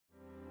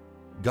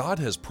God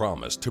has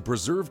promised to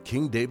preserve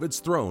King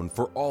David's throne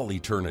for all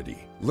eternity.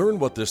 Learn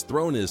what this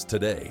throne is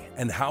today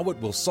and how it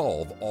will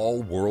solve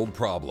all world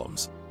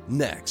problems.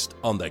 Next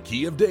on The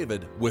Key of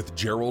David with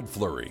Gerald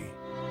Flurry.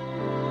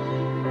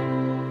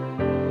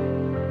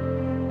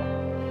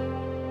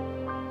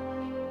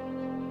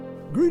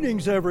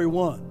 Greetings,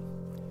 everyone.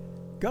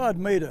 God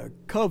made a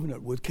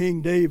covenant with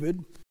King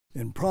David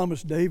and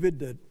promised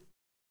David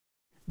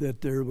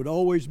that there would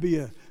always be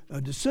a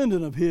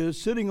descendant of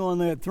his sitting on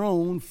that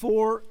throne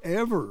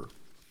forever.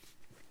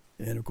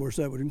 And of course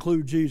that would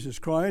include Jesus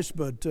Christ,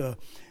 but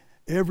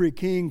every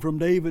king from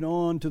David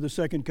on to the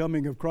second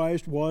coming of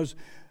Christ was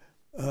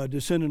a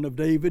descendant of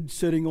David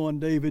sitting on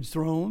David's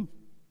throne.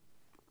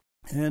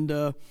 And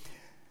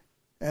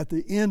at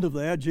the end of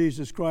that,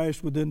 Jesus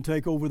Christ would then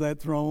take over that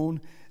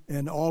throne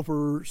and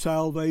offer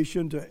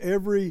salvation to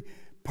every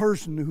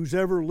person who's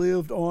ever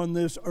lived on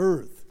this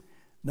earth.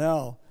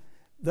 Now,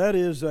 that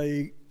is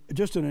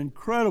just an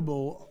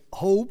incredible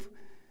hope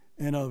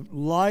and a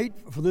light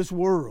for this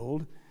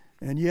world,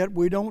 and yet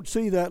we don't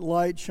see that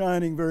light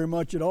shining very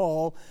much at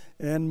all,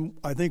 and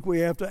I think we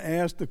have to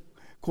ask the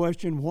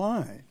question,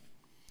 why?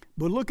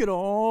 But look at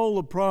all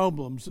the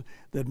problems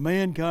that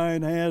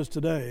mankind has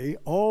today,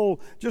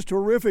 all just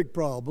horrific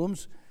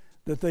problems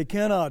that they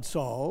cannot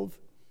solve.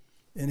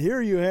 And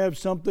here you have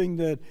something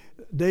that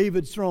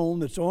David's throne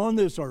that's on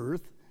this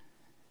earth,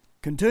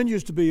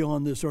 continues to be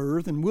on this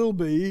earth and will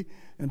be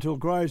until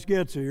Christ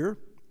gets here,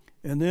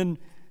 and then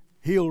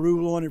he'll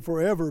rule on it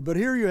forever. But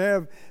here you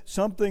have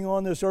something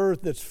on this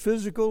earth that's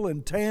physical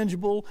and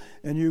tangible,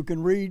 and you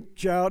can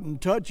reach out and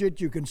touch it,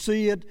 you can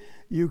see it,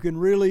 you can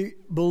really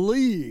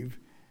believe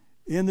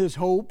in this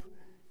hope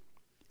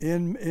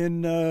in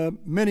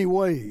many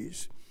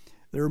ways.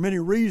 There are many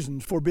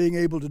reasons for being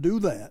able to do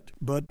that.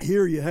 But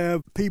here you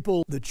have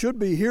people that should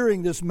be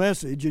hearing this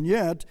message, and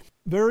yet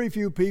very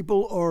few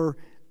people are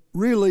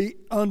really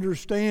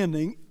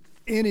understanding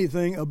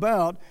anything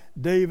about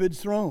David's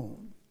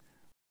throne.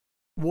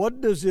 What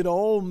does it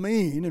all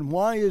mean, and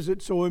why is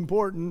it so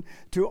important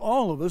to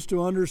all of us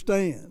to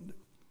understand?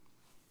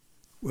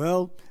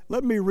 Well,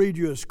 let me read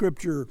you a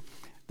scripture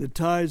that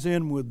ties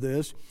in with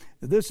this.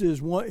 This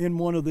is in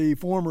one of the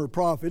former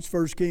prophets,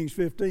 1 Kings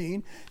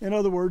 15. In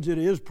other words, it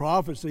is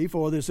prophecy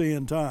for this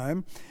end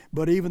time,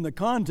 but even the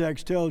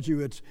context tells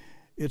you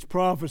it's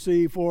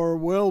prophecy for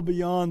well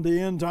beyond the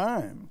end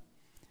time.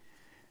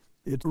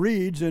 It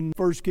reads in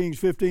 1 Kings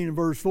 15 and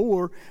verse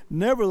 4,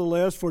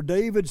 "Nevertheless, for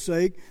David's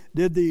sake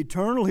did the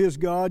Eternal his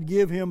God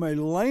give him a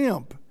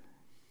lamp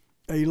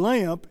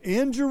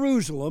in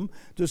Jerusalem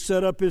to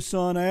set up his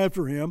son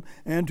after him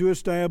and to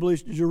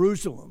establish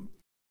Jerusalem."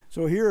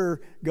 So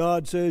here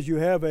God says you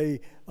have a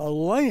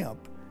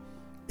lamp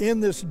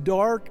in this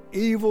dark,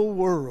 evil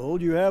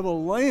world. You have a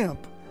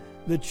lamp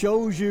that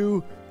shows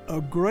you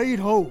a great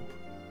hope,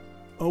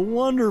 a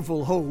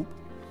wonderful hope,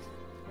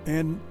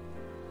 and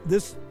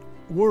this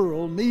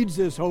world needs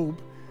this hope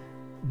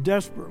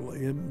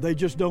desperately, and they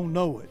just don't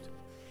know it,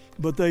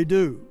 but they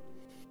do.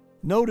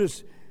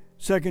 Notice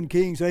 2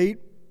 Kings 8,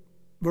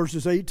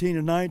 verses 18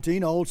 and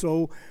 19,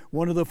 also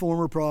one of the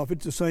former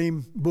prophets, the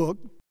same book.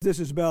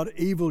 This is about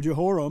evil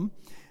Jehoram,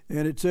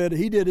 and it said,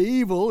 "He did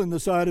evil in the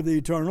sight of the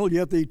Eternal,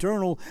 yet the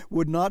Eternal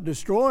would not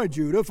destroy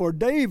Judah for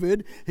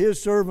David,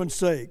 his servant's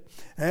sake,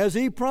 as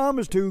he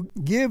promised to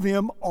give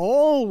him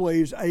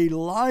always a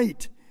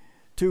light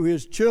to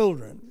his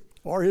children,"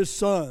 or his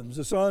sons,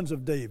 the sons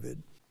of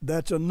David.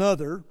 That's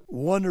another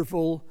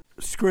wonderful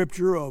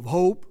scripture of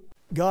hope.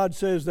 God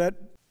says that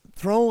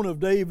throne of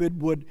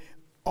David would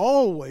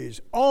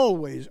always,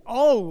 always,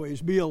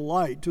 always be a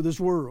light to this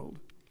world.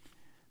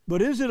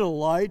 But is it a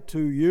light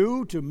to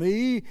you, to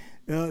me?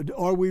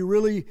 Are we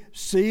really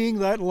seeing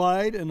that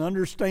light and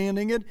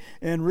understanding it?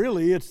 And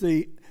really, it's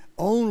the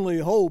only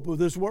hope of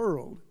this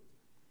world.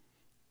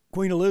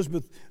 Queen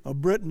Elizabeth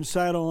of Britain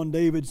sat on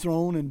David's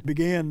throne and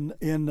began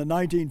in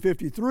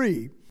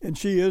 1953, and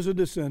she is a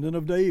descendant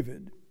of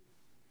David.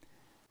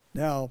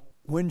 Now,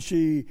 when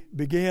she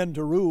began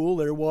to rule,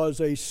 there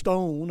was a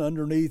stone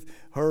underneath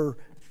her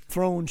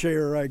throne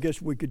chair, I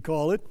guess we could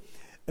call it,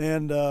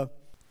 and the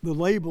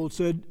label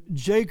said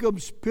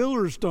Jacob's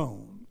Pillar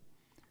Stone.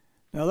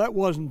 Now, that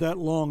wasn't that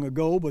long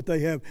ago, but they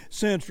have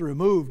since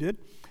removed it,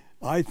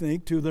 I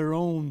think, to their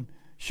own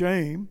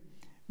shame,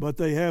 but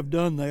they have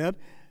done that.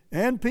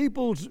 And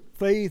people's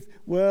faith,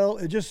 well,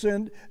 it just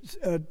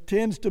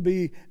tends to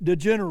be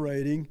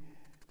degenerating,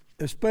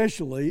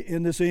 especially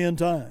in this end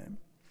time.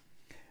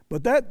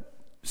 But that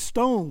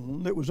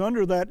stone that was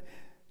under that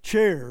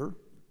chair,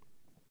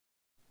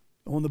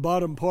 on the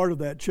bottom part of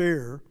that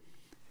chair,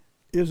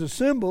 is a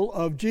symbol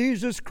of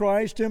Jesus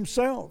Christ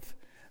himself,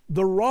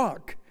 the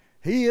rock.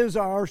 He is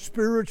our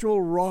spiritual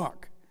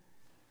rock.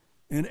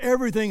 And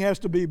everything has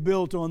to be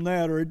built on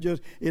that, or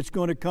it's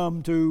going to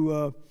come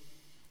to,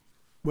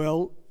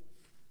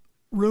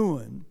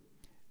 ruin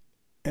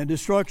and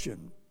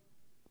destruction.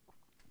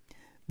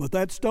 But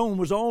that stone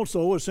was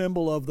also a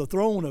symbol of the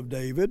throne of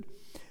David,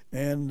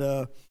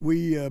 and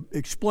we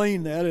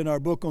explain that in our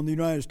book on the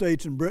United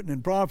States and Britain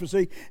and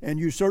Prophecy, and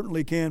you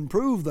certainly can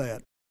prove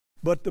that.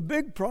 But the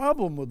big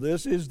problem with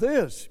this is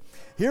this.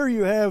 Here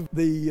you have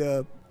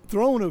the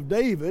throne of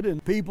David,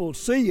 and people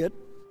see it,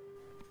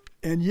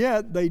 and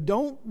yet they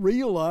don't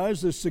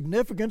realize the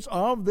significance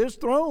of this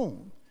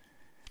throne.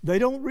 They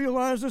don't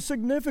realize the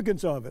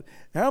significance of it.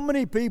 How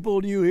many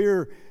people do you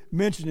hear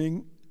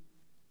mentioning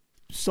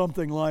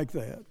something like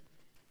that?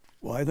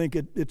 Well, I think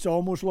it's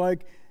almost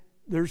like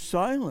there's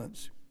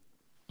silence.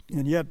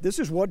 And yet this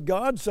is what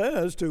God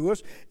says to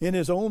us in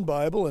His own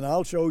Bible, and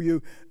I'll show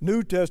you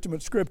New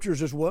Testament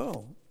scriptures as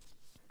well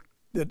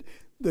that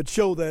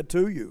show that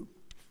to you.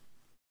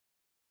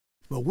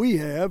 But we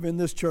have in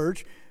this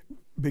church,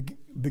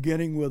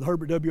 beginning with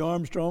Herbert W.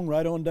 Armstrong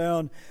right on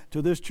down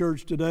to this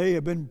church today,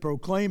 have been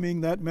proclaiming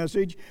that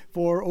message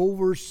for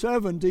over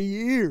 70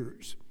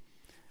 years.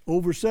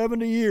 Over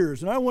 70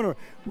 years. And I want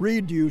to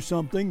read to you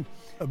something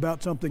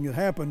about something that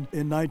happened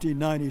in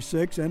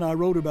 1996, and I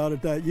wrote about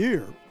it that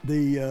year.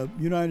 The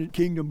United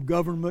Kingdom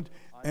government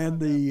and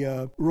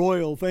the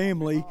royal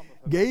family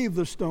gave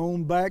the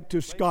stone back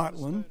to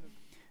Scotland.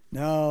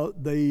 Now,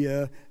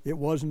 it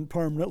wasn't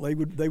permanent.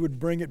 They would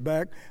bring it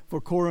back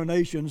for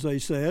coronations, they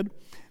said.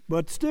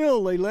 But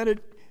still, they let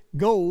it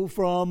go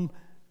from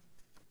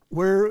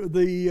where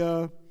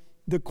the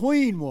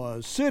queen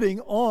was, sitting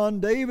on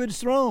David's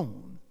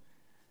throne.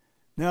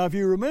 Now, if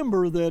you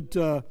remember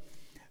that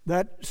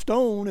that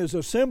stone is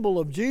a symbol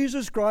of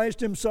Jesus Christ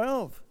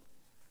Himself.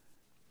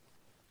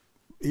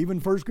 Even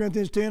 1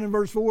 Corinthians 10 and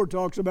verse 4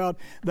 talks about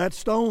that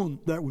stone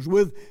that was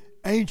with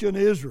ancient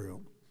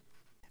Israel.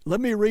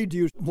 Let me read to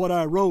you what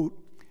I wrote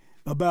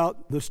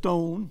about the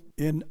stone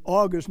in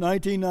August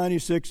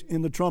 1996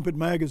 in the Trumpet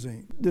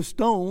magazine. The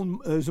stone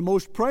is the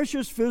most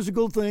precious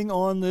physical thing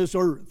on this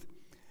earth.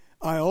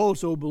 I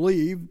also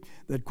believe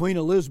that Queen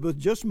Elizabeth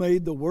just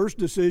made the worst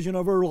decision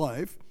of her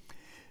life,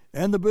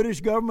 and the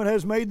British government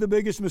has made the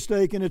biggest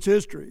mistake in its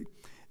history.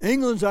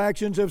 England's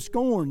actions have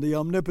scorned the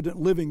omnipotent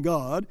living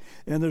God,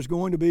 and there's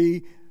going to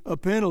be a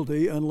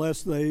penalty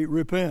unless they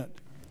repent.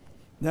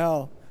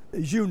 Now,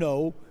 as you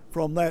know,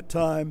 from that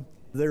time,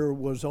 there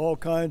was all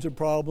kinds of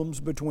problems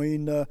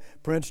between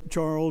Prince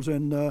Charles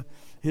and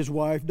his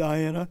wife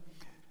Diana.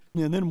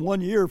 And then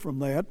 1 year from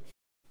that,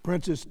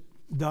 Princess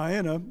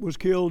Diana was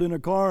killed in a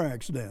car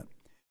accident.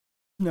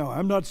 Now,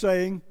 I'm not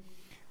saying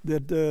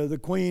that the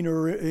Queen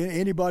or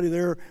anybody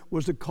there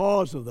was the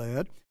cause of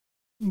that,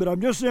 but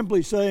I'm just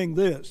simply saying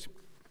this,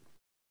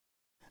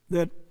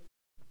 that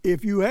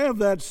if you have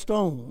that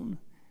stone,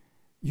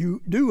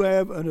 you do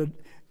have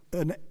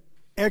an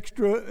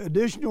extra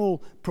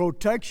additional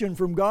protection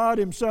from God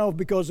Himself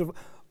because of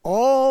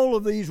all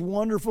of these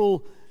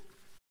wonderful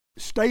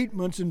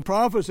statements and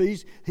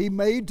prophecies He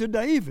made to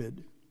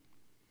David.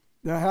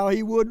 Now, how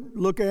He would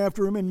look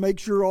after him and make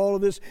sure all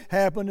of this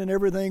happened and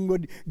everything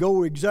would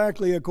go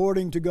exactly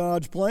according to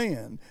God's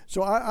plan.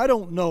 So I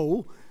don't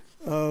know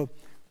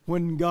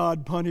when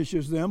God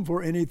punishes them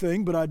for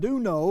anything, but I do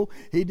know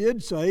He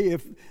did say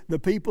if the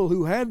people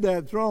who had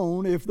that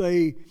throne, if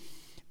they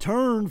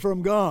turned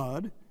from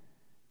God,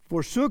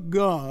 forsook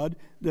God,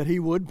 that He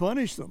would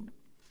punish them.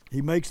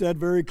 He makes that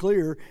very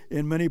clear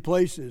in many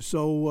places.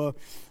 So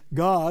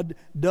God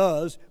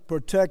does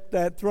protect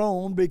that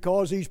throne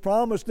because He's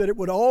promised that it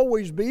would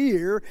always be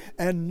here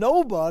and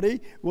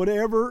nobody would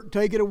ever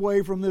take it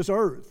away from this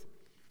earth.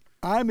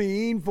 I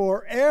mean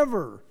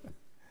forever.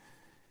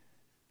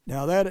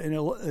 Now that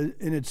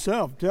in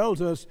itself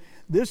tells us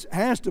this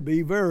has to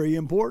be very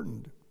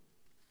important.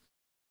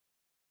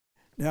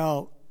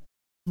 Now,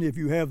 if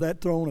you have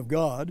that throne of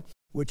God,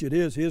 which it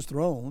is His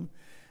throne,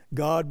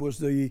 God was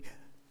the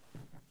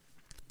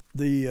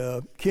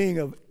king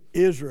of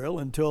Israel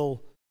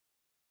until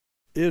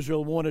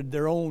Israel wanted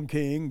their own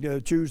king,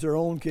 to choose their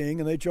own king,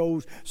 and they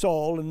chose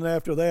Saul. And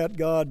after that,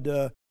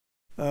 God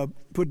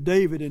put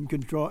David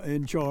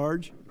in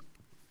charge.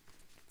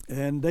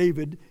 And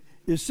David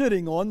is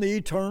sitting on the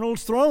eternal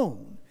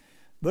throne.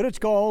 But it's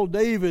called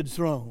David's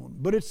throne.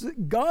 But it's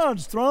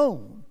God's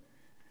throne.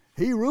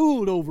 He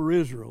ruled over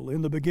Israel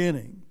in the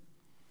beginning.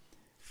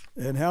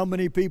 And how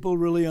many people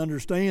really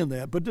understand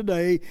that? But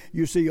today,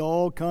 you see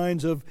all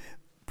kinds of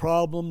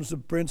problems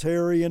of Prince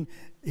Harry and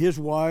his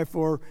wife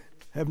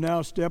have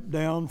now stepped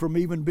down from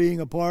even being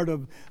a part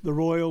of the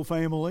royal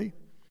family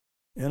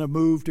and have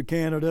moved to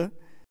Canada.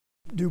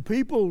 Do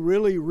people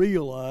really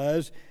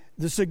realize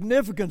the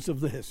significance of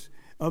this,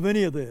 of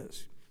any of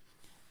this?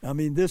 I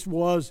mean, this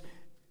was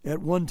at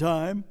one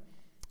time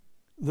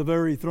the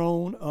very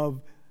throne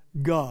of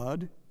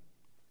God,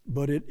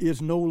 but it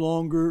is no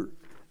longer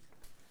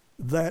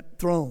that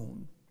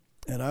throne.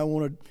 And I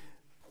want to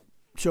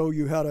show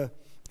you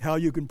how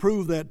you can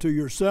prove that to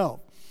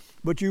yourself.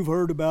 But you've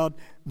heard about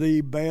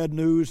the bad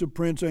news of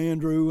Prince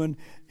Andrew and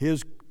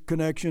his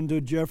connection to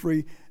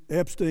Jeffrey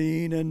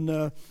Epstein,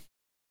 and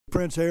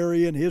Prince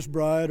Harry and his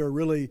bride are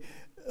really,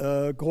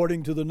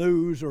 according to the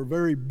news, are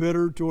very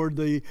bitter toward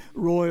the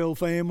royal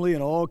family,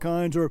 and all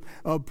kinds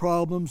of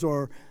problems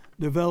are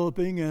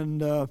developing.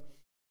 And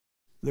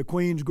the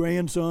Queen's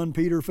grandson,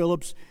 Peter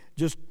Phillips,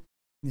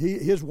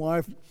 his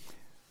wife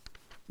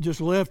just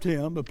left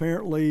him.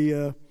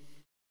 Apparently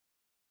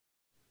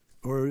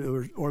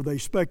or they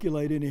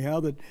speculate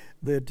anyhow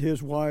that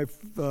his wife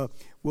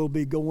will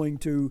be going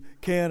to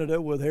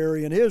Canada with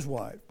Harry and his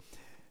wife.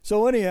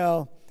 So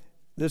anyhow,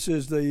 this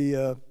is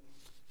the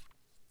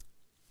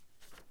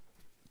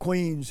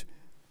Queen's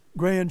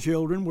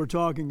grandchildren we're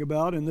talking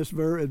about, and this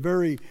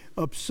very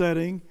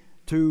upsetting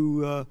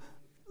to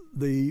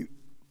the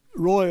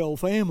royal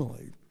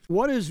family.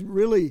 What is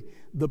really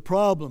the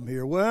problem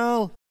here?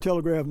 Well,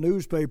 Telegraph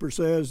newspaper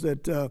says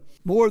that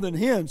more than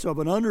hints of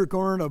an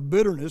undercurrent of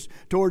bitterness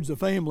towards the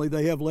family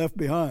they have left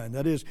behind.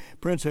 That is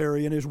Prince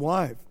Harry and his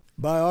wife.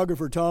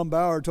 Biographer Tom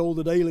Bauer told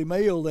the Daily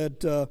Mail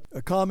that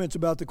comments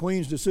about the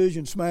Queen's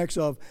decision smacks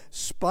of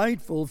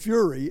spiteful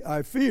fury.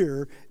 I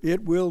fear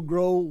it will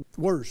grow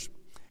worse.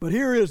 But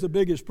here is the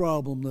biggest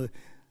problem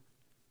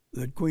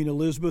that Queen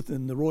Elizabeth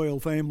and the royal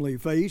family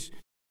face,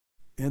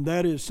 and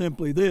that is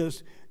simply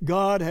this: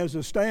 God has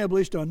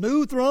established a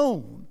new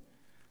throne.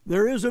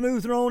 There is a new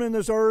throne in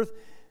this earth,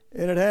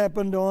 and it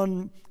happened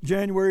on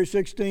January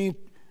 16th,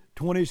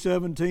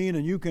 2017,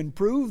 and you can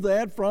prove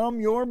that from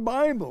your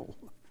Bible.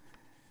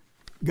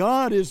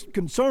 God is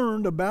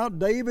concerned about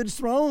David's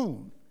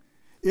throne.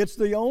 It's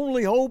the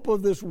only hope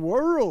of this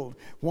world.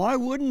 Why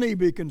wouldn't he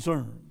be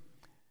concerned?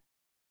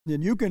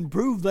 And you can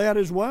prove that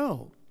as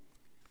well.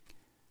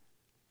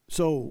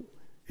 So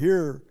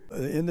here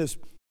in this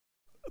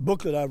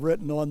book that I've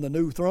written on the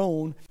new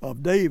throne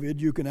of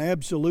David, you can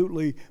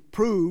absolutely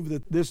prove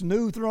that this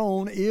new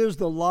throne is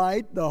the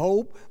light, the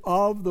hope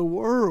of the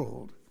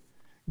world.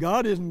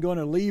 God isn't going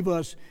to leave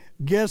us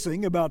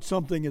guessing about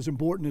something as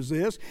important as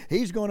this.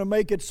 He's going to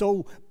make it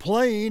so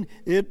plain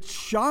it's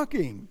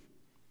shocking.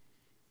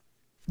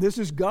 This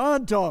is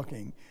God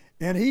talking,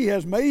 and he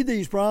has made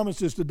these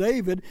promises to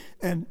David,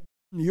 and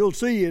you'll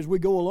see as we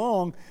go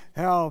along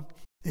how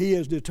he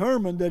has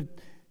determined that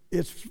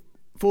it's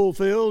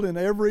fulfilled in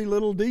every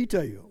little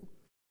detail.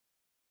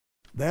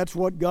 That's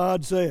what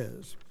God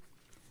says.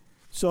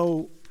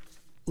 So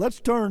let's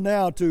turn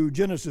now to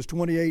Genesis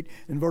 28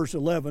 and verse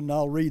 11.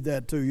 I'll read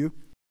that to you.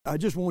 I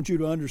just want you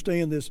to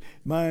understand this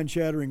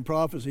mind-shattering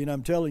prophecy, and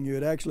I'm telling you,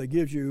 it actually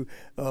gives you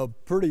a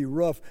pretty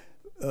rough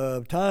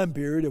time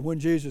period of when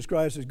Jesus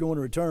Christ is going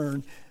to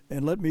return.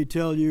 And let me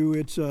tell you,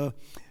 it's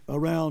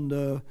around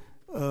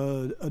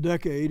a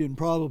decade and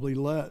probably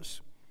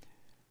less.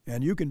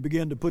 And you can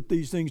begin to put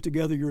these things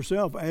together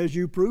yourself as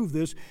you prove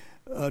this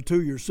to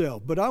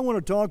yourself. But I want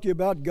to talk to you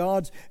about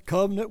God's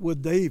covenant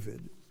with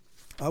David.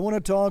 I want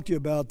to talk to you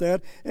about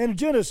that. And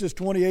Genesis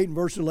 28 and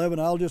verse 11,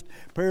 I'll just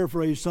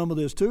paraphrase some of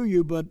this to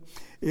you, but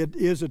it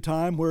is a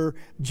time where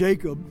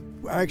Jacob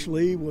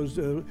actually was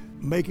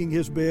making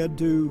his bed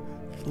to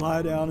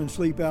lie down and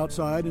sleep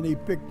outside, and he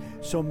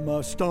picked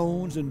some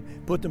stones and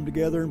put them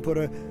together and put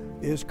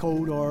his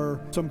coat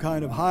or some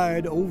kind of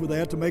hide over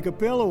that to make a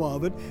pillow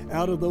of it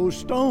out of those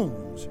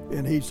stones.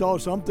 And he saw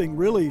something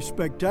really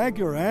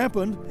spectacular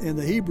happen in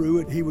the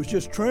Hebrew. He was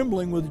just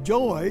trembling with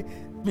joy.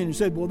 And he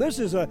said, well, this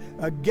is a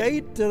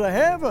gate to the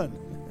heaven.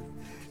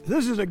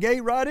 This is a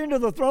gate right into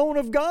the throne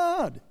of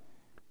God.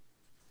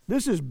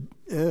 This is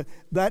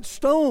that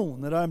stone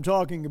that I'm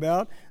talking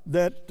about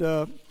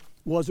that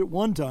was at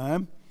one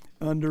time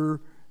under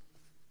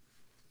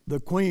the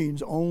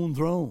Queen's own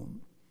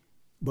throne,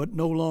 but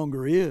no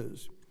longer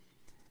is.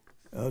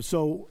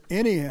 So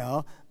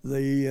anyhow,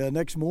 the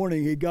next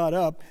morning he got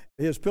up.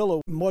 His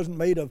pillow wasn't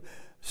made of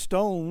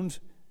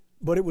stones,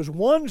 but it was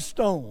one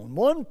stone,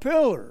 one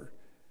pillar.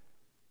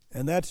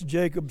 And that's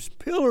Jacob's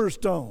pillar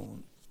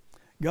stone.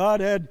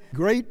 God had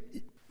great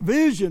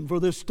vision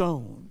for this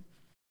stone,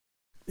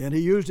 and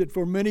he used it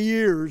for many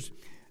years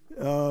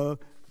to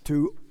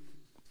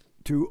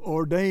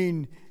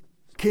ordain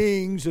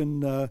kings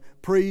and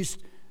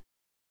priests,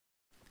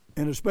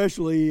 and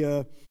especially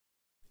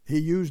he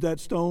used that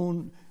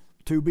stone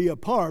to be a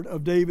part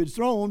of David's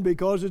throne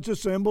because it's a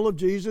symbol of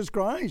Jesus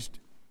Christ.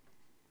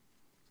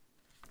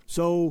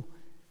 So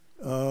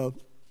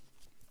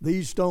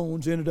these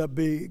stones ended up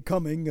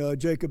becoming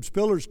Jacob's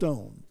pillar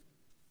stone.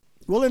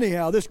 Well,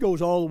 anyhow, this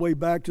goes all the way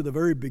back to the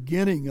very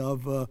beginning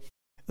of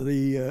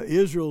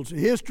Israel's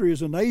history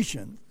as a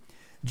nation.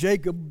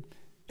 Jacob's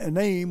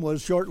name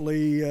was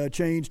shortly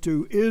changed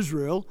to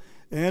Israel,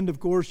 and of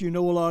course you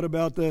know a lot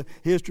about the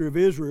history of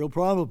Israel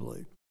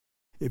probably.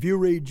 If you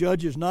read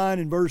Judges 9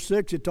 and verse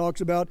 6, it talks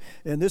about,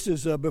 and this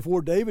is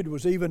before David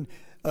was even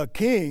a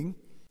king,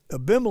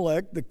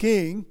 Abimelech, the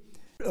king,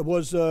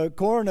 was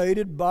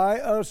coronated by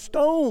a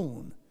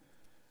stone.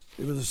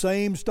 It was the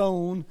same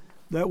stone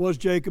that was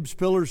Jacob's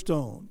pillar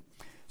stone.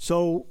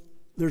 So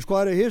there's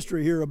quite a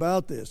history here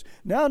about this.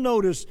 Now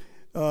notice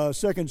 2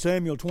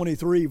 Samuel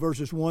 23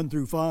 verses 1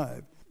 through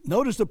 5.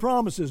 Notice the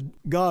promises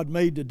God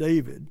made to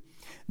David.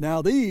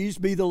 Now these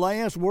be the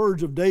last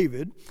words of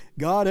David.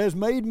 God has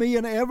made me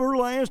an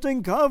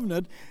everlasting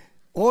covenant,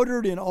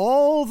 ordered in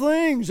all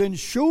things and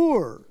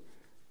sure.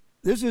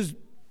 This is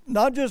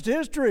not just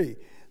history.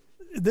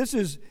 This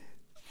is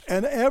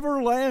an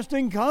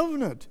everlasting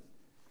covenant.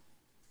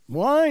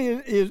 Why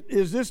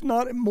is this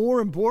not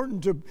more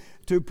important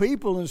to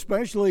people, and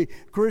especially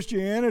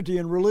Christianity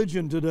and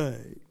religion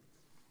today?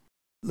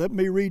 Let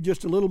me read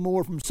just a little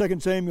more from 2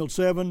 Samuel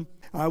 7.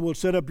 I will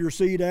set up your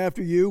seed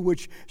after you,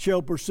 which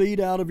shall proceed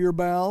out of your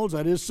bowels,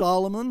 that is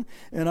Solomon,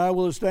 and I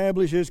will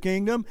establish his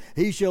kingdom.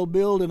 He shall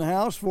build an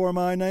house for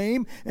my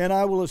name, and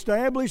I will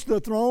establish the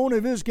throne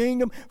of his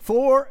kingdom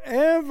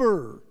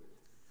forever.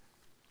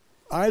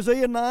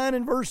 Isaiah 9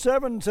 and verse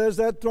 7 says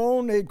that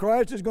throne,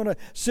 Christ is going to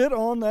sit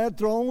on that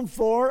throne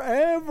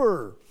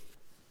forever.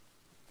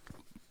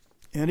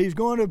 And he's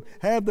going to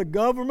have the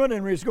government,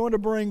 and he's going to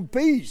bring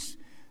peace.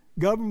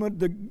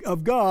 Government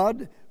of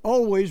God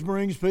always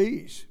brings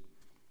peace.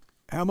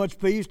 How much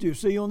peace do you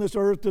see on this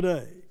earth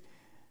today?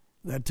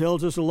 That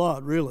tells us a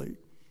lot, really.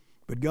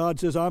 But God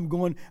says, I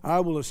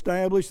will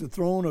establish the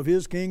throne of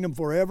his kingdom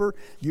forever.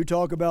 You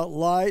talk about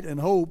light and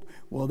hope.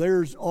 Well,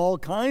 there's all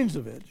kinds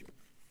of it.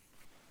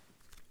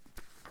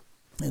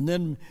 And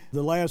then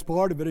the last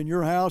part of it, in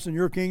your house and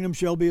your kingdom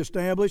shall be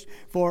established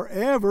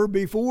forever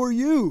before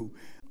you.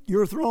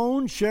 Your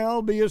throne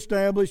shall be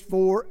established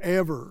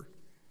forever.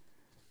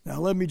 Now,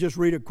 let me just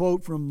read a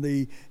quote from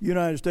the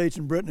United States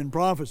and Britain in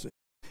Prophecy,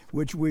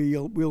 which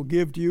we'll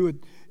give to you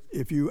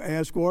if you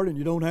ask for it and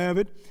you don't have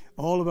it.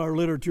 All of our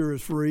literature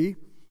is free,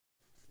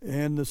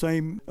 and the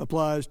same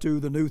applies to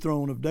the New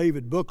Throne of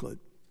David booklet.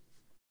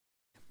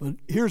 But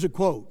here's a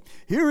quote.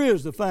 Here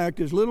is the fact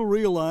as little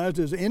realized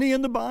as any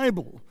in the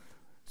Bible.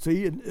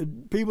 See,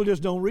 people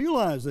just don't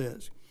realize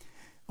this.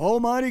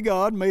 Almighty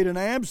God made an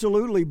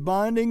absolutely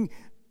binding,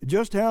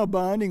 just how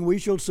binding we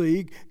shall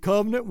see,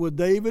 covenant with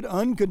David,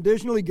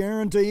 unconditionally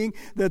guaranteeing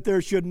that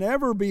there should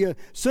never be a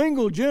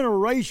single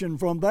generation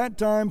from that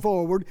time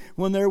forward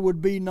when there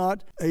would be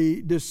not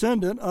a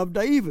descendant of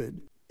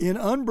David in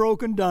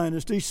unbroken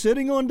dynasty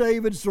sitting on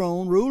David's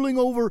throne, ruling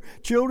over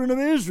children of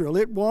Israel.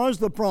 It was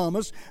the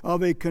promise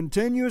of a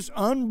continuous,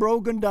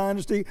 unbroken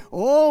dynasty,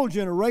 all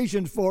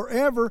generations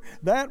forever.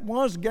 That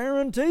was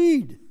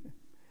guaranteed.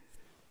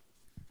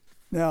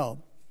 Now,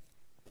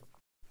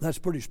 that's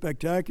pretty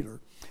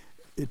spectacular.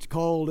 It's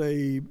called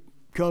a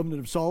covenant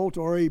of salt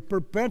or a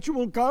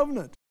perpetual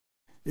covenant.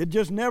 It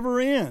just never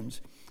ends.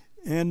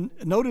 And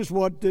notice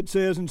what it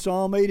says in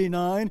Psalm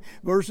 89,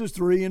 verses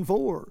 3 and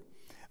 4.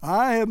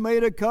 I have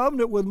made a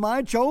covenant with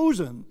my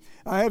chosen.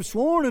 I have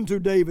sworn unto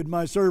David,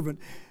 my servant,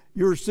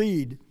 your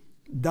seed,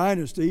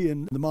 dynasty,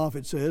 and the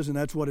Moffat says, and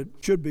that's what it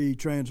should be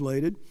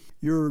translated,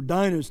 your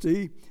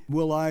dynasty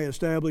will I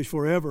establish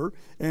forever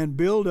and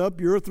build up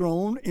your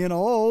throne in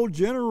all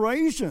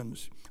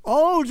generations.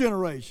 All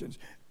generations.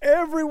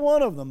 Every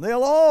one of them.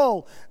 They'll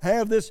all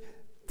have this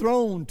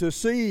throne to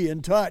see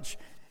and touch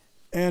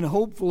and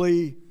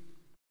hopefully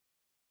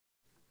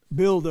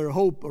build their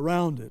hope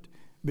around it,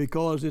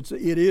 because it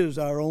is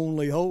our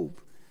only hope.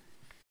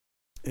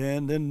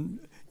 And then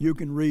you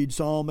can read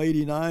Psalm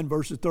 89,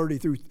 verses 30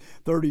 through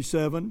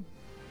 37.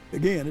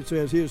 Again, it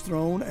says, his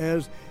throne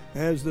as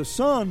the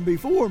sun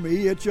before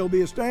me, it shall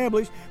be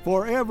established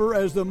forever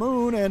as the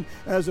moon and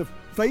as a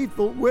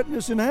faithful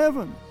witness in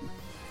heaven.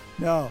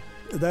 Now,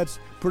 that's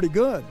pretty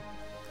good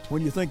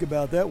when you think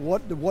about that.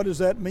 What does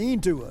that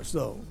mean to us,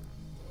 though?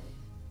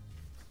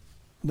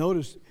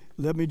 Notice,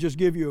 let me just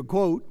give you a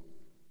quote.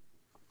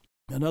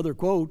 Another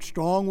quote,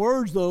 strong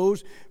words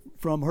those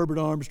from Herbert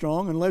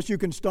Armstrong. Unless you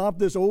can stop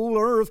this old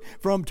earth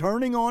from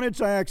turning on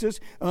its axis,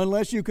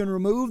 unless you can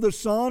remove the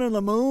sun and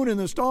the moon and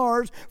the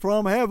stars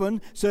from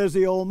heaven, says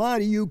the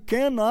Almighty, you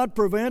cannot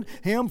prevent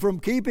him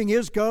from keeping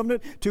his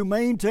covenant to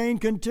maintain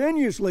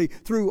continuously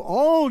through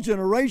all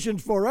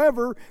generations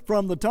forever,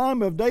 from the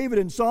time of David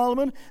and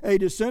Solomon, a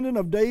descendant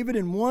of David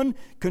in one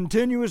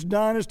continuous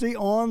dynasty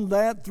on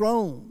that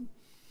throne.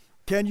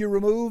 Can you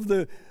remove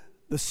the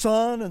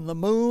sun and the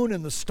moon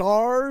and the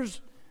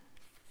stars?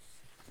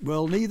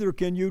 Well, neither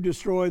can you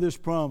destroy this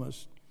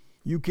promise.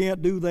 You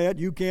can't do that.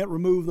 You can't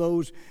remove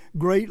those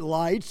great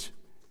lights.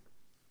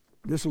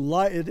 This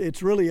light,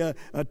 it's really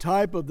a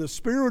type of the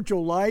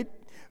spiritual light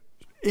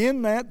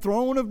in that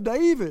throne of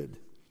David.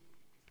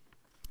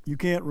 You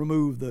can't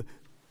remove the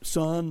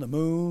sun, the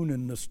moon,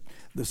 and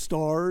the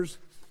stars.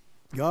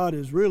 God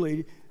is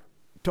really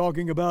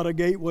talking about a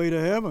gateway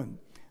to heaven.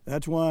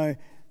 That's why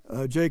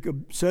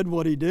Jacob said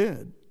what he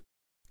did.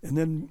 And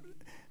then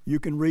you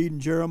can read in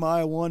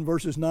Jeremiah 1,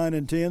 verses 9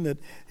 and 10, that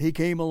he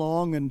came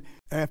along, and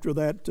after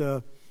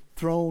that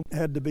throne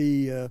had to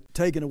be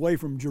taken away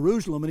from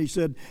Jerusalem, and he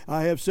said,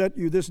 I have set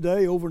you this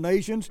day over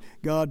nations,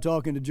 God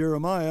talking to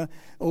Jeremiah,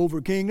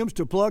 over kingdoms,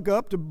 to pluck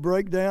up, to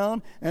break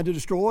down, and to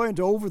destroy, and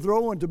to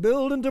overthrow, and to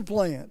build, and to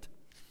plant.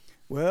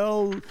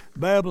 Well,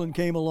 Babylon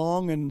came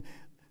along and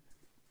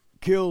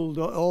killed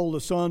all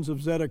the sons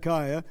of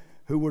Zedekiah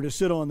who were to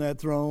sit on that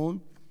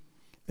throne,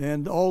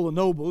 and all the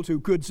nobles who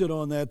could sit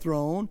on that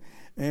throne.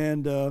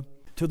 And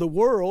to the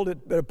world, it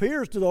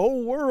appears to the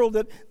whole world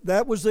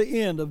that was the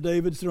end of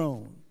David's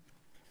throne.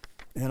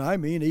 And I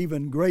mean,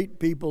 even great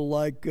people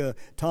like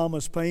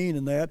Thomas Paine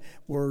and that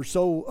were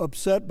so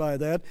upset by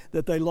that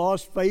they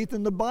lost faith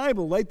in the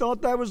Bible. They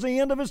thought that was the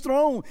end of his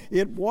throne.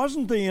 It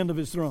wasn't the end of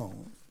his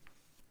throne.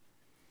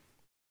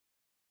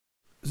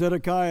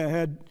 Zedekiah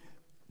had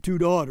 2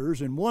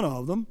 daughters, and one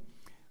of them,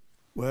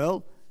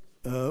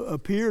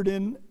 appeared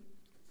in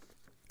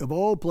of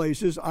all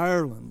places,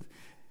 Ireland.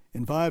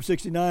 In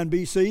 569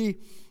 B.C.,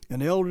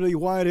 an elderly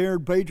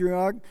white-haired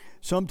patriarch,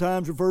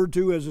 sometimes referred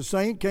to as a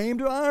saint, came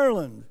to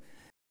Ireland.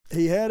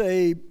 He had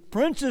a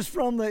princess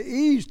from the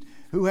east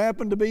who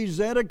happened to be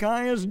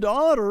Zedekiah's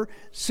daughter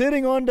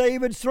sitting on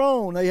David's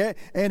throne.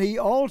 And he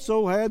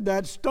also had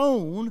that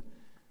stone,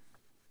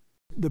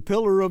 the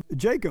pillar of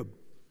Jacob.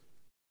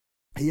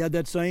 He had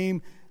that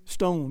same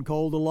stone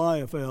called the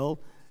Eliaphel,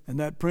 and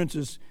that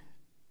princess'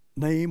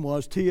 name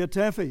was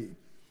Teotephi.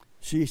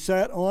 She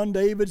sat on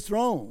David's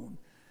throne,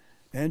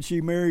 and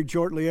she married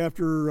shortly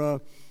after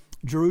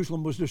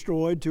Jerusalem was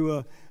destroyed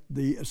to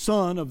the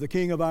son of the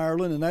king of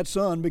Ireland, and that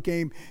son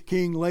became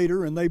king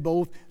later, and they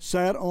both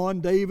sat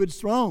on David's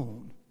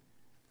throne.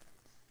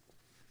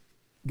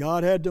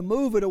 God had to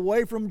move it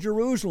away from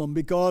Jerusalem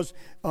because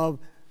of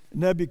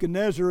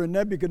Nebuchadnezzar, and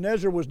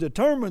Nebuchadnezzar was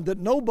determined that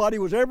nobody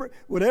would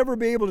ever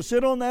be able to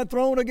sit on that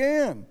throne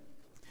again.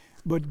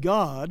 But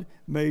God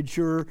made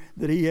sure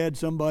that he had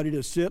somebody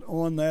to sit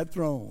on that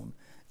throne.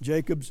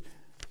 Jacob's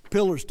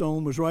pillar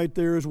stone was right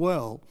there as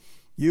well.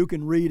 You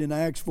can read in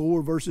Acts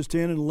 4, verses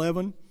 10 and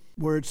 11,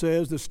 where it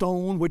says, the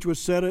stone which was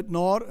set at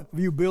naught of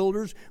you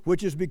builders,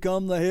 which has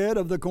become the head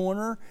of the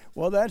corner.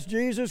 Well, that's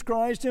Jesus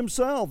Christ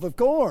himself, of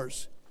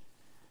course.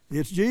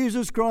 It's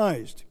Jesus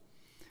Christ.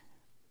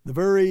 The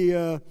very,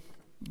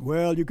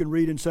 you can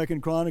read in 2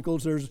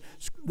 Chronicles,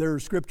 there are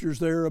scriptures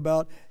there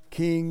about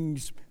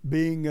kings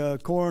being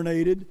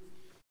coronated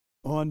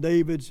on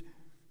David's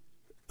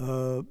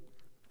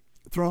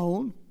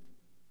throne.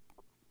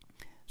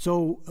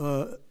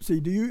 So,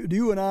 do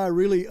you and I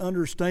really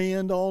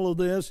understand all of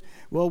this?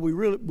 Well,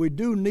 we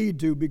do need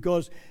to,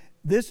 because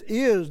this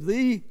is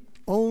the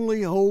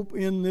only hope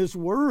in this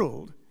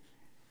world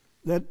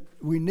that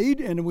we need,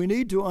 and we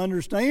need to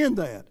understand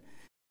that.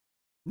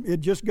 It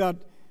just got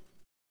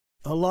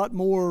a lot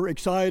more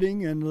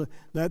exciting, and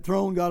that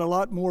throne got a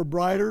lot more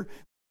brighter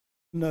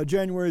on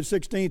January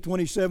 16,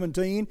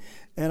 2017,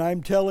 and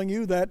I'm telling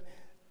you that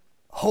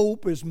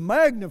hope is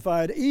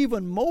magnified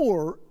even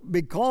more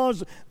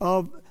because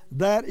of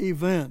that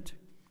event.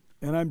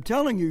 And I'm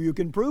telling you, you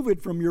can prove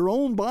it from your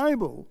own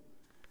Bible.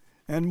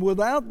 And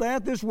without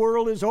that, this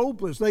world is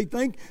hopeless. They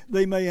think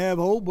they may have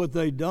hope, but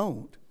they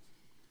don't.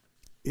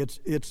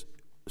 It's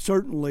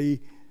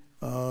certainly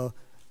a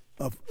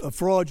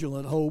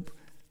fraudulent hope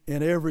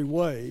in every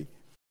way.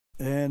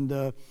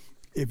 And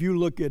if you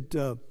look at,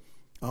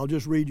 I'll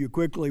just read you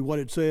quickly what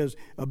it says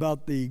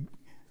about the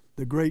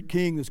great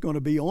king that's going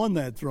to be on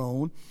that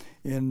throne.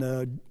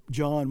 In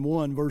John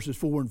 1, verses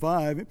 4 and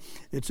 5,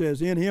 it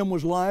says, in him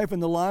was life,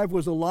 and the life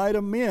was the light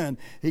of men.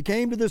 He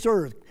came to this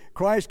earth.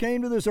 Christ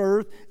came to this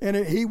earth, and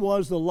he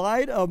was the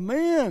light of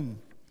men.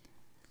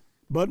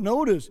 But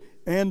notice,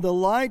 and the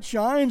light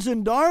shines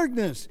in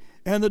darkness,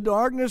 and the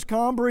darkness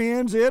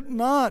comprehends it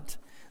not.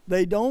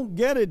 They don't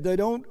get it. They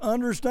don't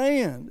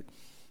understand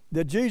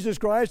that Jesus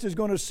Christ is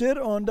going to sit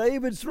on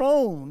David's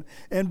throne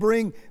and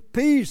bring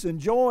peace and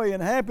joy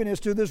and happiness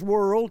to this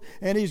world,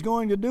 and he's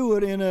going to do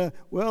it in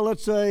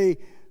let's say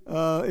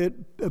it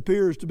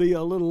appears to be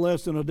a little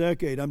less than a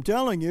decade. I'm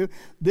telling you,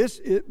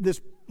 this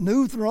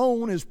new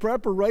throne is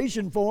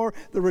preparation for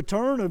the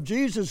return of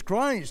Jesus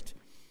Christ,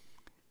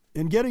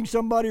 and getting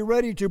somebody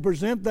ready to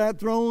present that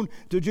throne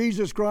to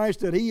Jesus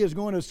Christ that he is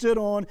going to sit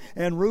on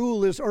and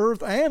rule this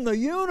earth and the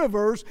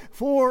universe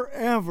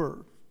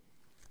forever.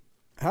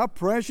 How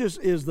precious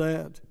is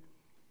that?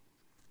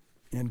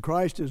 And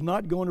Christ is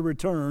not going to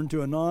return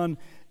to a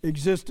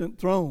non-existent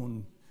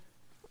throne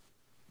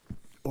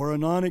or a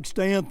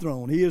non-extant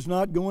throne. He is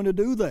not going to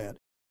do that.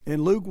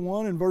 In Luke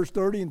 1 and verse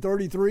 30 and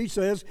 33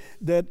 says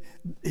that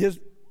his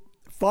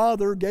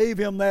Father gave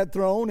him that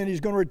throne, and he's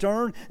going to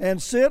return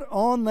and sit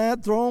on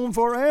that throne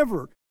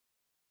forever.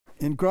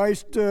 And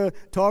Christ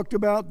talked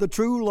about the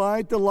true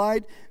light, the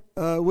light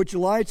which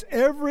lights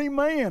every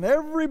man.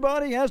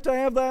 Everybody has to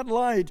have that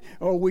light,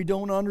 or we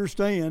don't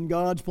understand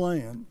God's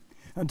plan.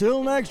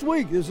 Until next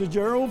week, this is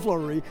Gerald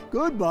Flurry.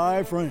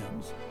 Goodbye,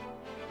 friends.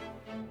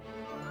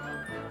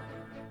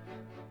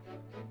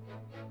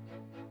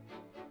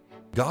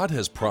 God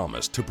has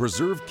promised to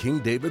preserve King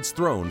David's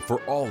throne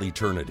for all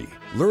eternity.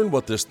 Learn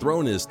what this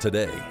throne is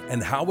today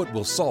and how it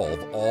will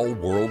solve all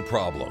world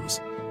problems.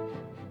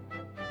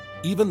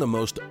 Even the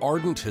most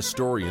ardent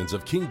historians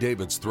of King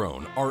David's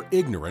throne are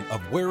ignorant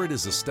of where it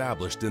is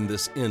established in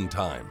this end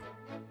time.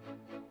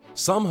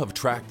 Some have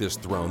tracked this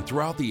throne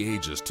throughout the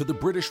ages to the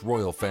British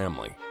royal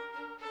family.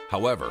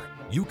 However,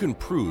 you can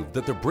prove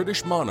that the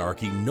British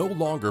monarchy no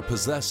longer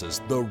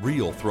possesses the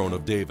real throne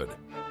of David.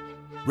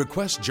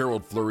 Request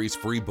Gerald Flurry's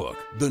free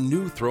book, The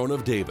New Throne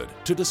of David,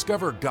 to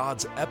discover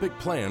God's epic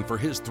plan for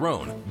his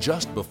throne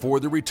just before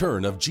the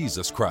return of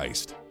Jesus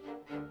Christ.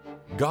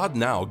 God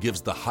now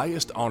gives the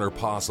highest honor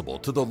possible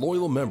to the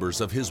loyal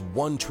members of his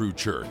one true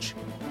church.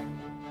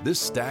 This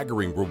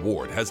staggering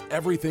reward has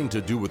everything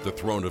to do with the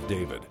throne of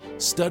David.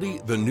 Study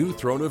The New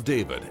Throne of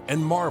David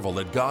and marvel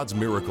at God's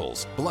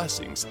miracles,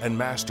 blessings, and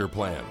master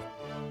plan.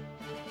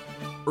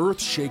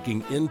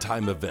 Earth-shaking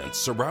end-time events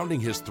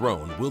surrounding his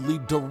throne will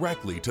lead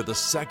directly to the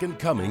second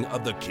coming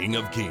of the King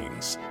of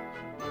Kings.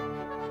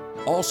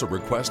 Also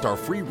request our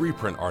free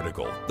reprint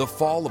article, The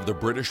Fall of the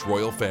British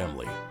Royal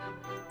Family.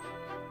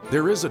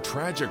 There is a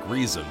tragic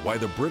reason why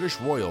the British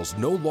royals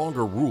no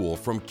longer rule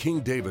from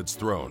King David's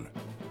throne.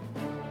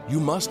 You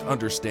must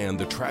understand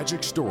the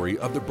tragic story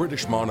of the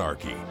British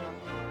monarchy.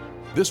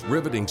 This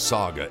riveting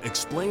saga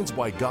explains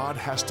why God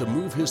has to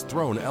move his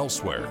throne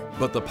elsewhere,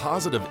 but the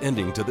positive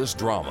ending to this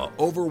drama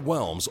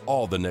overwhelms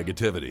all the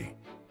negativity.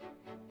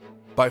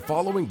 By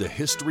following the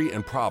history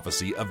and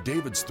prophecy of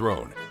David's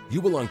throne, you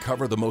will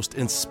uncover the most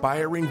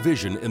inspiring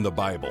vision in the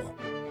Bible.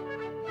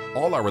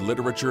 All our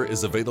literature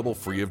is available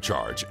free of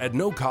charge at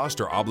no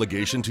cost or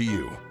obligation to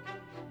you.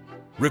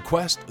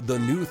 Request The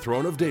New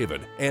Throne of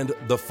David and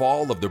The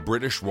Fall of the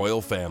British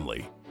Royal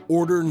Family.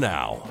 Order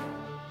now.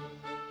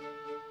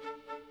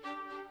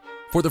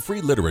 For the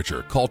free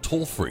literature, call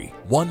toll-free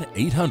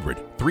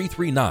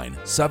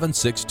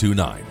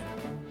 1-800-339-7629.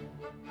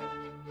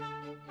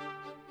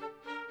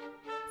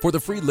 For the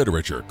free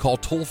literature, call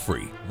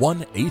toll-free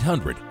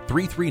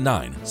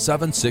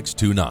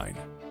 1-800-339-7629.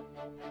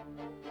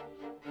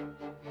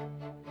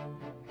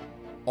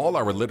 All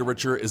our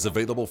literature is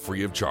available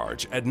free of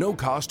charge at no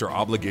cost or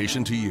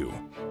obligation to you.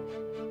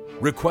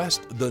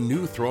 Request The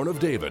New Throne of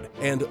David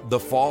and The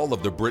Fall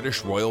of the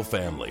British Royal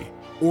Family.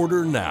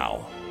 Order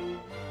now.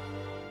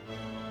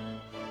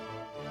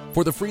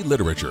 For the free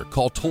literature,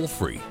 call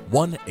toll-free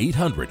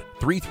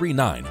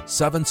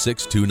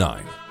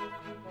 1-800-339-7629.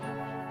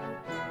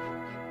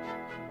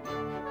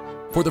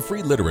 For the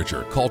free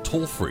literature, call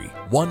toll-free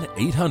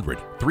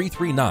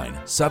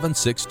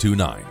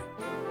 1-800-339-7629.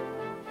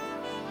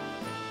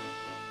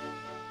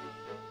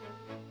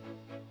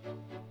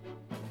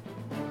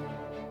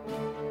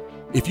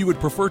 If you would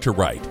prefer to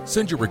write,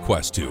 send your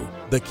request to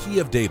The Key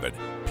of David,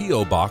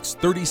 P.O. Box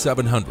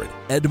 3700,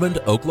 Edmond,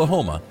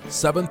 Oklahoma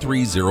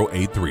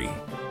 73083.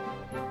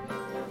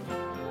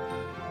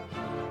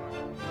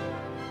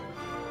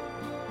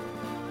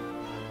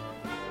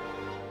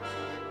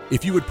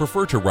 If you would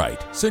prefer to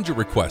write, send your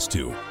request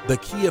to The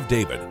Key of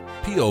David,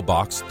 P.O.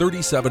 Box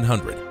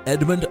 3700,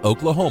 Edmond,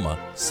 Oklahoma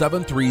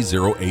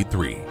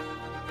 73083.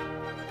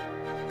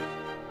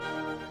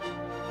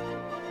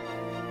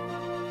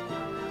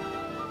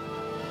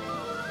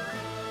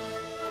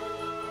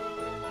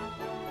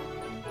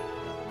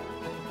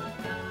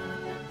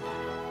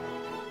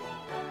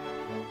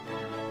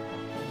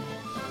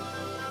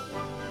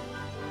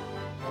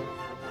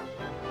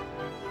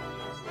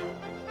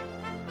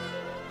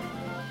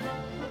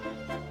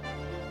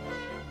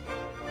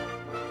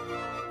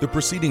 The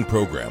preceding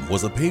program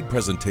was a paid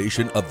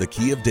presentation of The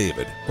Key of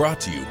David, brought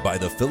to you by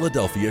the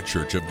Philadelphia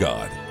Church of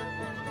God.